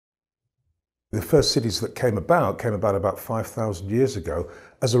The first cities that came about 5,000 years ago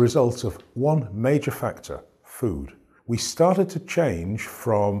as a result of one major factor: food. We started to change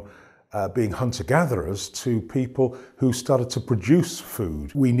from being hunter-gatherers to people who started to produce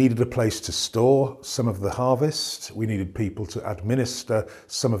food. We needed a place to store some of the harvest. We needed people to administer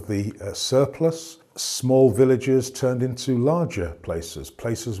some of the surplus. Small villages turned into larger places,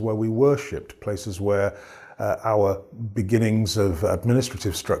 places where we worshipped, places where our beginnings of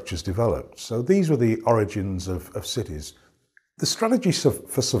administrative structures developed. So these were the origins of cities. The strategy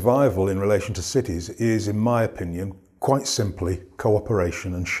for survival in relation to cities is, in my opinion, quite simply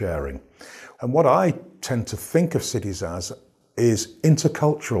cooperation and sharing. And what I tend to think of cities as is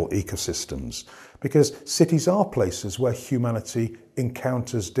intercultural ecosystems, because cities are places where humanity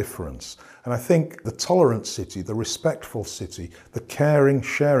encounters difference. And I think the tolerant city, the respectful city, the caring,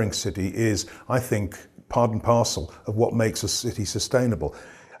 sharing city is, I think, part and parcel of what makes a city sustainable.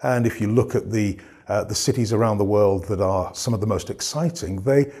 And if you look at the cities around the world that are some of the most exciting,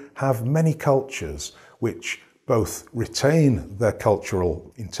 they have many cultures which both retain their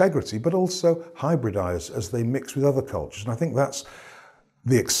cultural integrity, but also hybridize as they mix with other cultures. And I think that's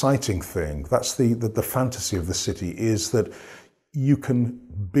the exciting thing. That's the fantasy of the city, is that you can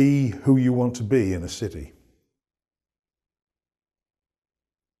be who you want to be in a city.